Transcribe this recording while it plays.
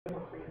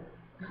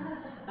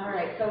All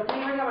right, so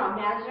today we're talking about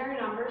imaginary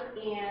numbers,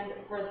 and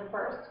for the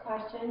first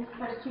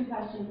two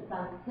questions, it's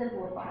on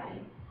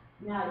simplifying.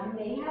 Now, you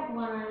may have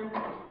learned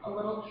a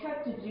little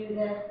trick to do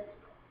this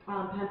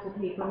pencil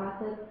paper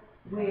method,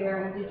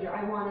 where you did your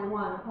I1 and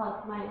 1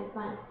 plus minus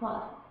minus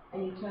plus,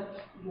 and you took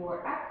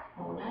your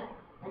exponent,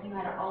 and you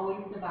had to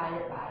always divide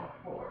it by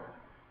 4.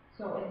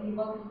 So if you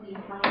look to see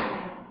 20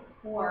 times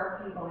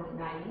 4 can go into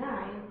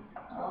 99,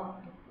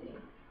 well, let's see.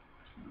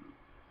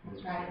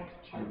 Let's try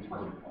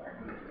 24.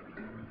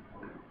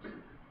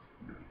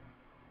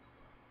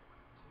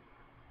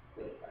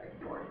 Wait, sorry,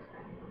 4 is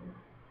 99.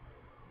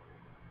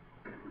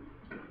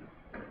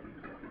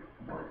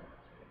 4,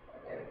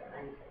 there we go,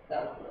 96.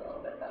 That was a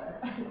little bit better.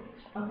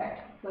 Okay,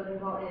 so you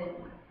go in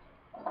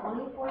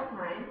 24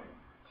 times,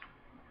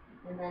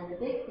 and then the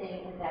big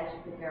thing is that you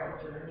figure out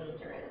what your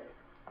remainder is.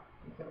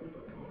 And so we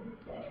put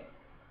 96.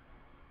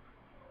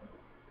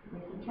 We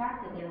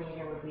subtracted the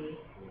remainder would be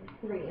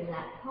 3, and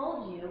that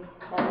tells you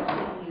that we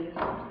should use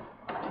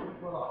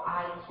this little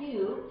I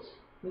cubed,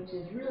 which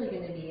is really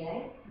going to be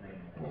a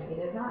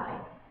negative I.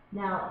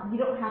 Now, you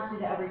don't have to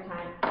do that every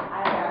time.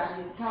 I would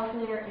actually use a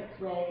calculator. It's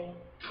way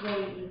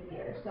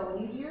easier. So when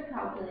you do your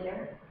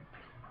calculator,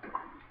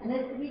 and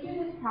this, we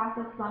do this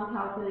process, some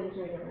calculators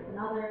are different than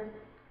others,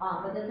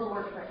 but this will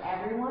work for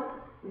everyone.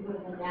 We go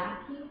to the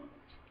math key,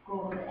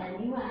 go over to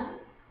NUM,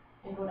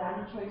 and go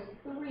down to choice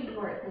 3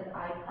 where it says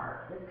I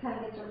part. This kind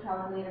of gets your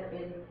calculator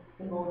in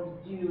the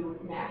mode to do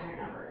imaginary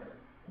numbers.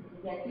 And to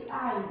get the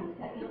I, you do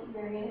second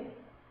period,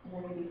 and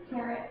then you do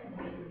caret, and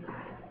then you do I.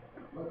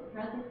 Close the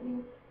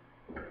parentheses,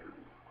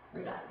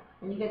 we're done.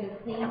 And you get the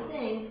same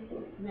thing,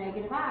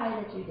 negative I,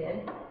 that you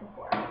did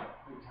before.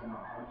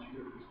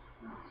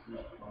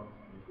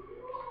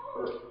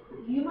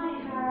 You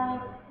might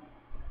have,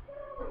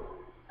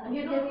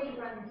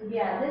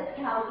 this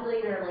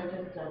calculator like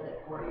just does it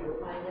for you.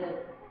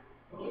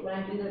 When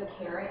I do the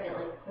caret, it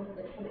like puts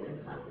it in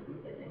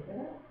parentheses,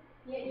 isn't it?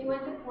 Yeah, you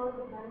went to close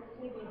the parentheses,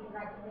 but you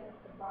forgot to hit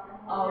the bottom.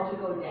 Oh, to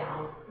go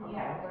down. Okay,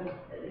 yeah. So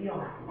you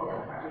don't have to do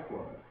that part. No,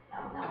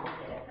 we'll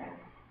get it right.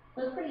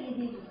 So it's pretty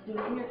easy. Just do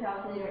it in your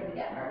calculator and you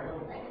get our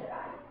little negative I.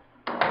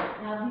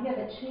 Now, if you get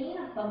a chain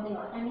of something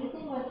or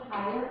anything with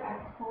higher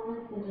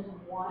exponents than just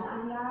 1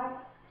 on the I,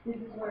 this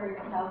is where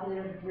your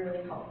calculator is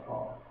really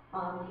helpful. You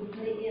can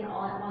put it in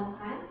all at one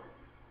time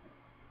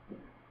if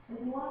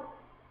you want.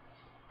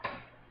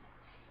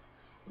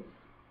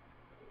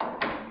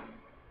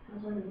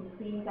 This one is the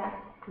same exact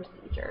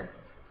procedure.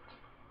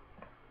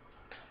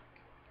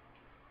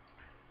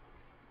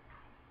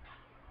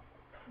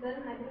 Is that a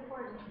negative 4 or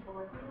just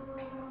 4?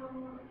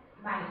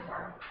 Minus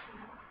 4.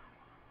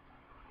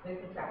 There's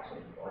subtraction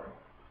 4.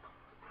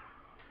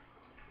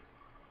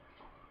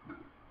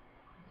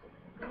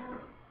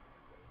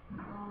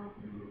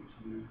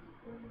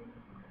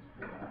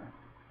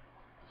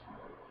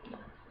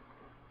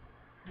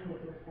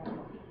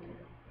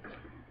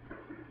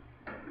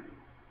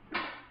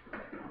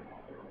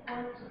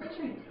 Just make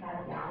sure you tab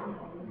down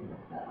and you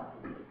mess that up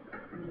in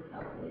the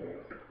calculator.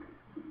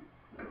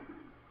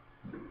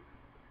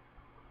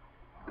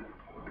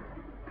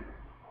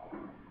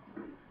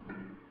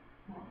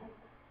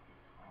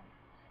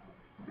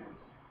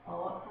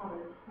 Oh,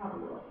 it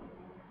probably will.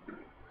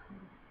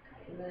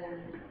 And then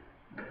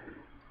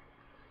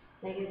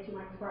negative 2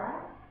 minus 4i.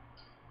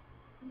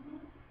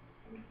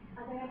 I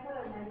think I put a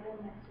negative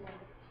next to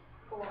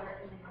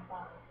 4 in the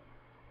bottom.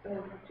 So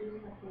just a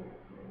second.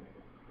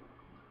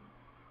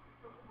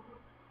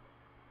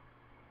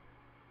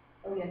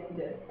 Oh yes, you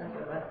did. That's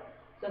what it was.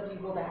 So if you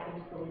go back and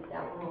just delete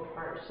that little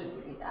part, it should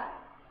give you that.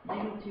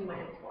 Negative 2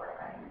 minus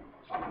 4i.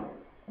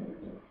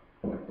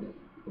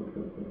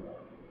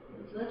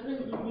 So that's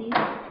really easy.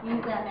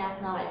 Use that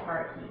math now I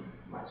part key.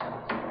 Much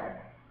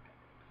better.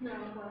 No,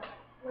 but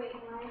wait,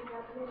 why is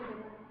that really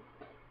different?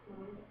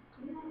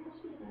 Yeah, that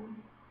should be done.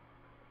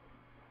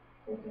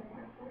 Is it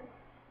part?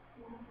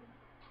 Yeah. I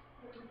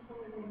just put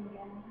it in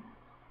again.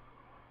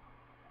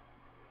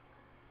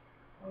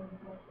 I'll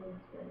just write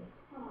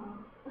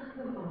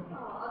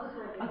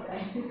it.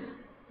 Okay.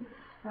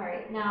 All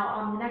right.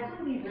 Now, the next one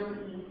will be really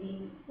easy.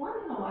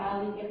 Once in a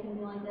while, you get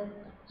something like this.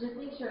 Just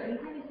make sure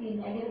anytime you see a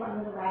negative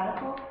under the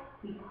radical,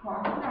 we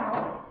cross it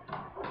out,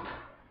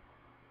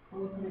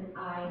 and we put an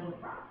I in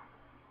front.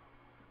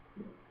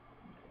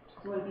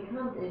 So what it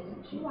becomes is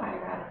 2i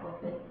radical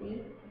 50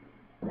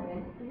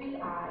 minus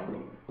 3i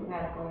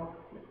radical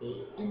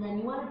 8. And then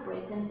you want to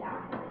break them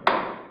down.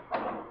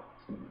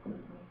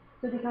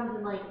 So it becomes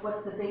in like,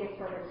 what's the biggest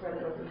surface square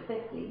that goes in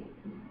 50?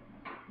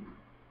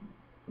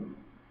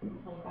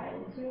 25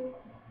 and 2.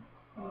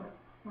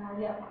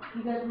 Yep.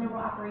 You guys remember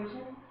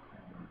operation?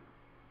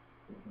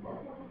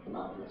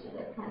 Multiplication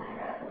of 10i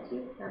radical 2.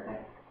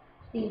 Perfect.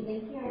 Same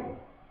thing here.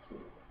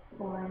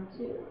 4 and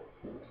 2.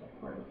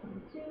 4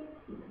 becomes 2.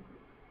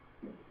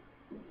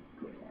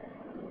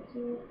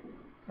 2.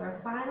 So our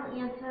final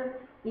answer,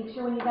 make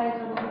sure when you guys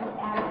are looking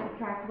to add and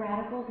subtract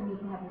radicals, you need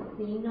to have the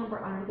same number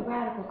under the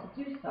radical to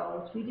do so,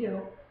 which we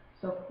do.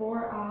 So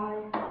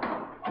 4i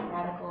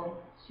radical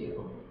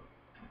 2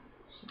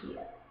 should be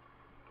it.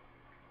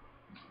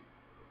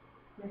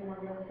 You have more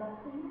real stuff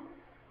in here?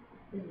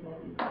 This is gonna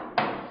be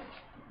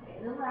okay,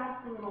 and the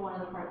last little one on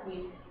the front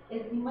page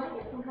is you might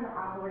get some kind of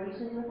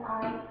operations with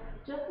I.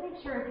 Just make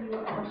sure if you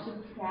are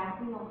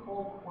subtracting a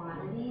whole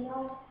quantity,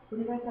 though, what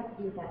do you guys have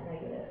to do with that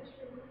negative?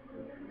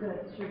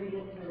 Good,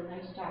 distributed through,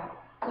 nice job.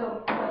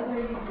 So whether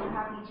you do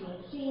copy,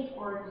 change,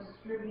 or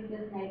distribute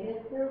this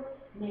negative through,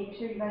 make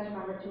sure you guys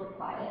remember to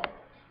apply it.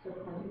 So it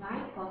becomes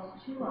 9 plus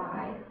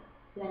 2I,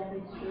 then if we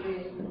distribute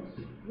it,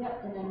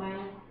 yep, and then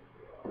minus,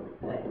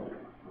 good.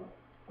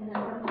 And then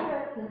from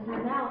here, since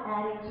we're now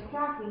adding or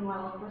subtracting, we want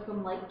to look for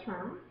some like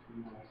terms.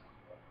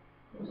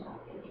 Good job,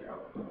 Andrew.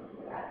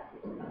 Got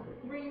it. That's the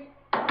 3.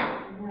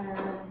 And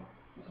then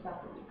just about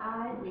the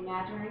I, the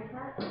imaginary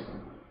part, and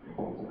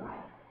 2I.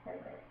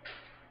 Perfect.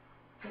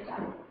 Good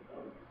job.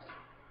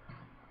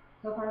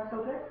 So far, so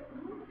good?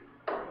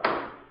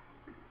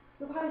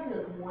 We'll probably do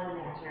like one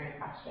imaginary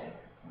question.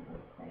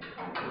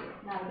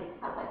 Not a big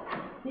topic.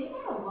 They've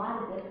had a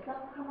lot of this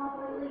stuff come up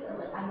lately,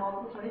 like on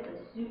multiple choice.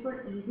 It's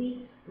super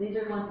easy. These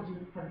are ones you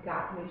have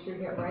got to make sure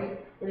you get right.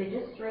 But they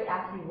just straight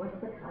ask you, what's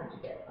the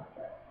conjugate of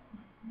this?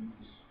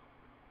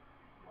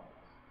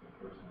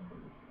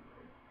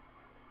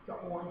 It's the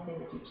only thing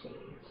that you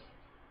change.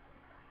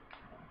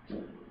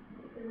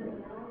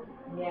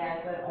 Yeah,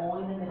 but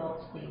only the middle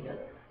changes.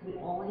 So we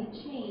only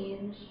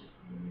change.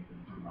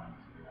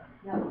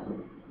 Yep.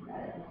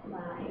 That is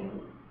sign.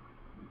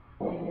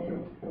 And the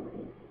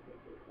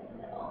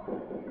middle.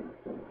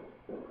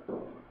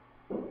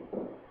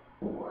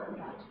 Or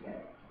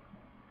conjugate.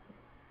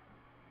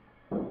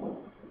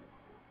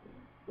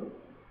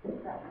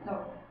 Correct. So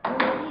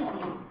really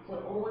easy. So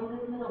only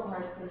this middle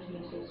part is going to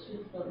change. So it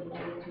should still be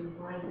negative 2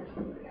 minus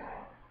 3i.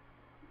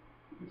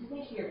 Just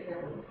make sure you're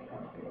careful when you pick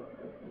up the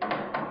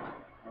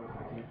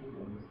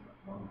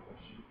one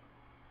question.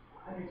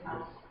 on your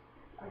test.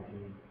 I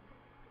can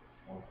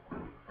multiply.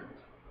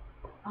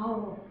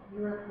 Oh,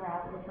 your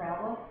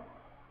parabola?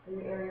 Or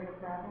your area of a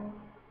parabola?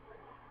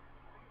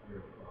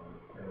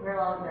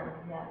 Parallelogram,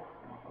 yeah.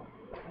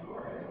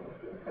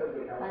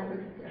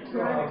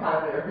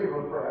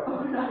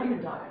 We're not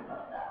even talking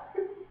about that.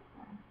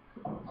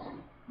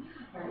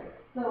 Alright,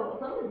 so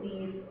some of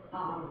these,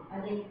 I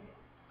think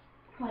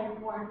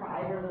probably 4 and 5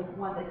 are the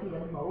ones I see the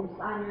most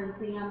on your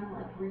exam,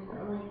 like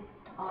recently.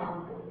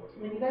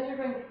 When you guys are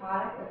doing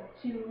product of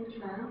 2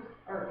 terms,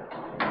 or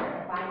a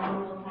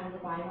binomial times a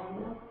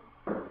binomial,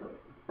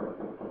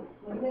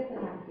 what are you guys going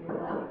to have to do with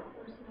that?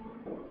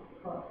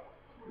 Well,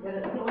 the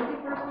only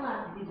thing first and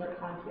last, these are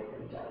conjugates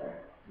of each other.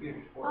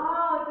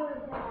 Oh, it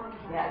goes down.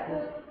 Yeah,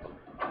 because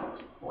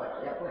FOIL,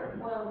 yep, we're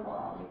FOIL.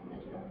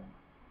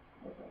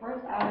 It's the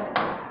first outer and the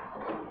last.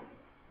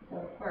 So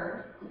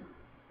first,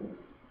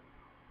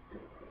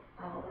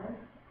 outer,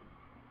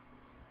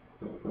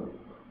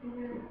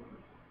 inner.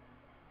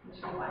 Make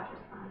sure you watch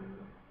your sign.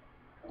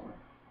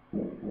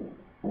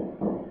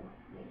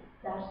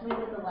 Especially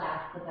with the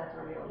last, but that's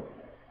where we always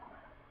get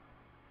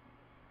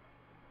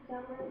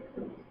stuck.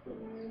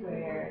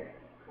 Squared.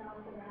 Cross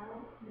it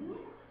out.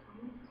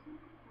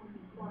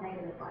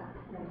 Negative 1.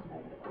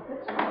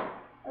 Good job.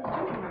 Let's try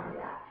to remember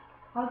that.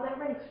 How's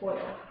everybody's FOIL?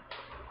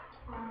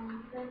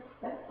 Good.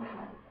 Okay.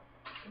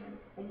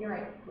 And you're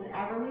right.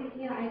 Whenever we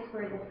see an I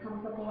squared, this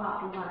comes up a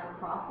lot. We want to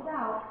cross it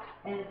out,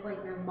 and it's like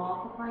you're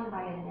multiplying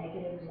by a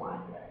negative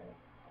 1.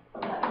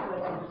 That's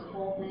what this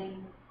whole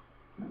thing.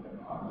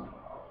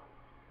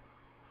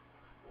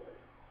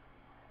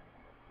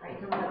 Alright,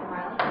 so we're going to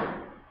smile.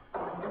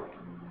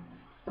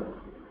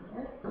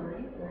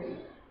 33.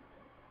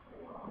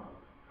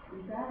 You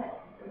got it.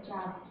 Good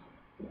job.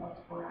 That's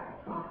 4i.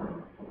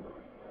 Awesome.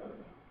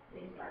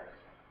 Big start.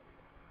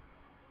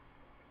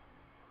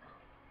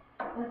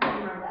 Let's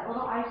remember that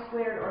little I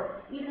squared, or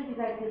even if you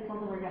guys did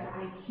something where you got an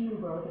I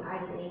cube or with an I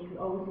to the A, you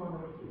always want to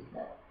reduce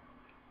it.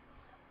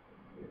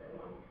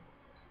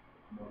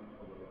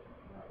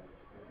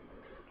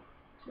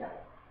 Yep.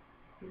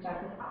 Good job.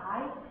 Because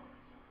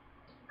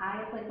I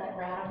is like that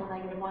radical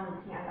negative 1, we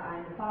can't have the I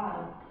in the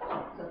bottom.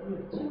 So if we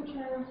have 2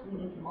 terms, we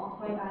need to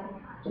multiply by the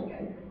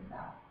conjugate.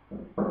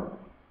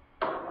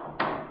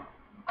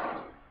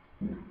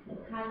 The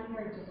sign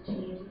here just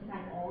change the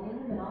sign only in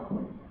the middle.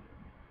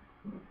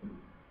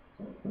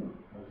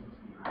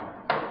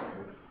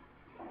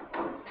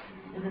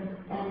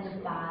 And the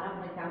bottom,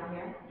 like down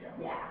here?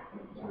 Yeah.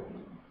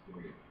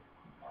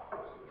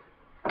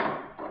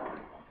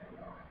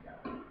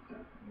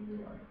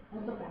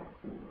 That's okay.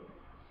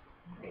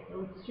 Alright, so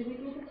we distribute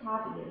through the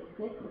top, you get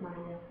 6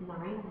 minus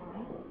 9y.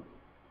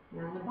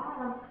 Now on the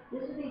bottom,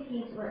 this would be a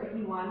case where if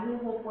you want to do a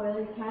whole FOIL,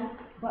 you can,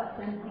 but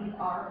since these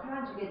are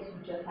conjugates, you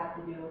just have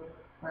to do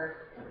first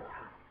and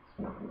last.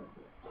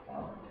 So,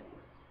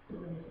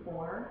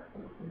 4,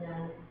 and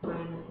then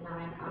minus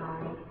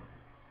 9i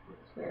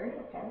squared,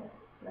 okay,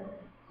 good.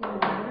 So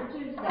remember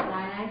too, so that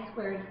 9i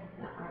squared is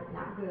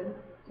not good,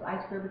 so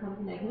I squared becomes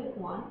negative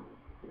 1.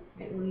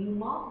 Right, when you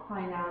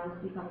multiply now, this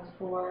becomes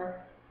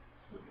 4,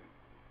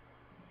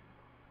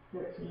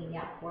 13,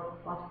 yeah, 4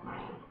 plus 9.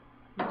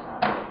 Good job.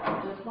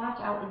 Just watch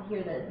out in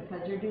here that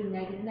because you're doing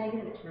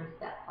negative, it turns to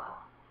that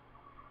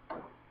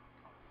plus.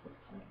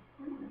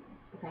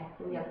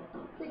 So we have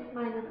 6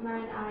 minus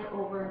 9i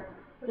over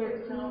Which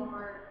is 13. no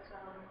more, so.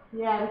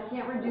 Yeah, we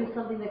can't reduce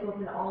something that goes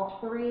in all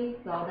three,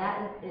 so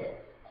that is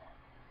it.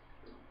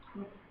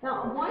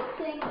 Now, one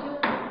thing, just,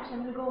 I'm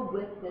going to go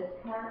with this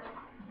part.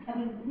 I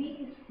mean, we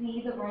can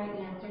see the right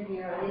answer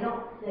here. They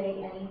don't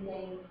say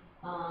anything,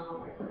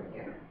 where's it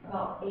here,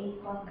 about a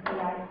plus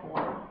bi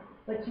form.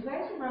 But you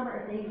guys remember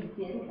if they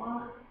did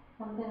want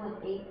something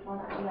like a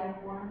plus bi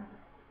form?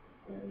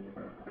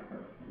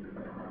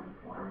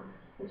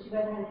 But you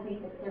guys had to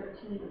take the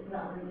 13 and put it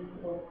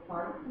underneath those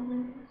parts.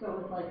 So it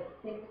was like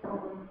 6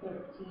 over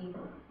 13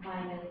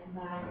 minus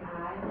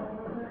 9i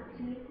over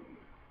 13.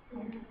 So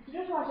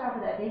just watch out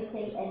for that. If they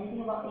say anything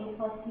about a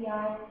plus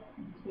bi,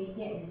 you take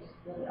it and you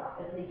split it up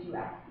if they do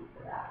ask you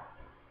for that.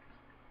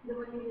 The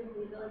one you just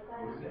leave it like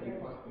that? What is it, A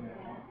plus bi?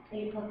 Yeah.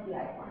 A plus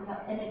bi form. Yep.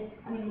 And if,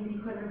 I mean, if you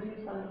could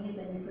reduce some of these,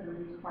 then you could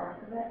reduce parts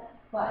of it.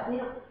 But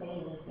they don't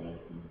say anything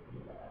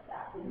like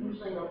that. But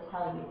usually they'll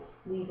tell you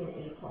leave an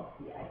a plus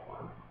bi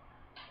form.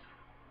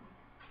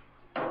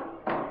 And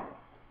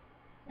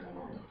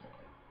then,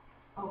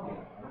 okay.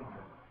 Yeah, I don't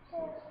have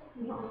 6.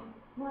 You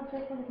want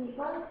 6 on the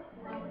paper?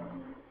 No.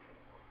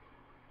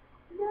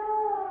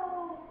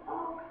 No!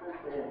 Oh,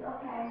 curses.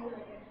 Okay.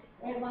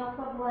 It must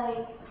have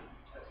like,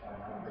 That's fine, I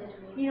don't have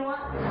 6. you know what?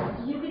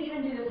 You can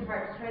even do this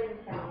part. Just write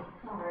this down.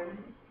 Sorry.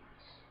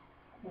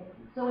 Okay.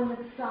 So in the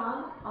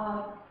sum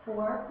of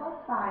 4 plus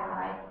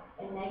 5i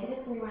and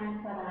negative 3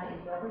 minus 7i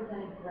is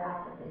represented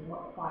graphically,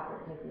 what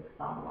quadrant does this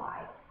sum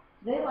lie?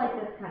 So they like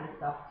this kind of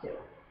stuff too.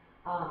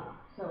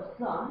 So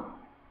sum.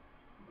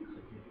 So can't you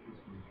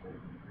just use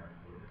regular graph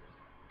data?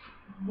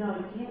 No,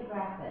 you can't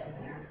graph it in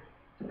there.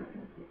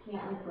 You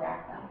can't like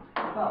graph them.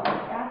 But what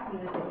it's asking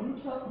is if you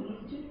took these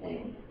two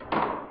things,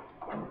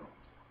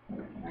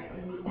 right,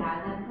 and you add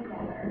them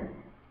together,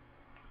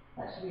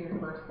 that should be your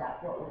first step.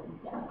 What would you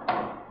get?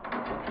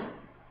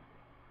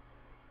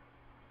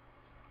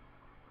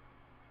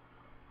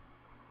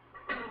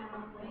 Wait.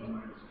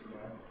 Minus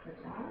 2i. Good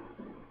job.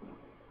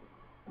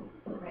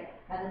 Right.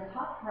 Now the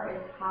tough part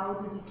is how do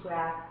we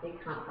graph a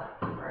complex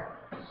number?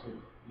 So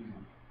easy.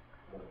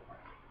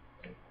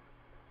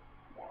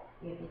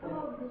 You have to go.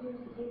 Oh, did you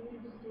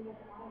just do that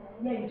I, right?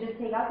 Yeah, you just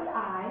take out the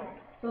I,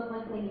 so it's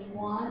like saying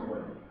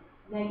 1,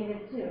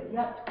 negative 2.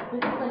 Yep,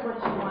 this is like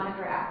what you want to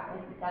graph,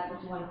 if that's what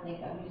you want to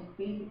think of. You just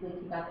basically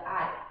take out the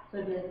I. So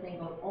it'd be this thing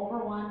goes over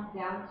 1,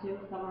 down 2,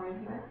 somewhere in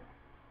here.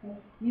 Okay.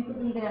 You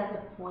could leave it as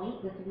a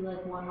point. This would be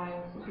like 1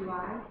 minus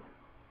 2i.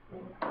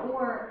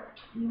 Or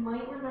you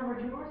might remember,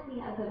 do you ever see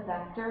it as a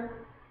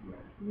vector? Yeah.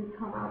 You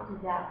come out to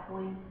that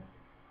point.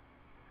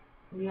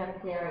 You have to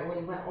say, all right, well,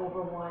 you went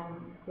over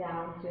 1,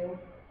 down 2.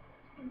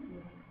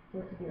 So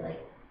this would be like,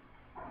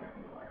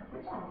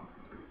 good job.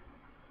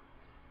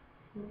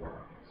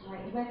 All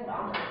right, you guys are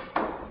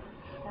awesome.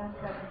 That's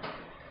good.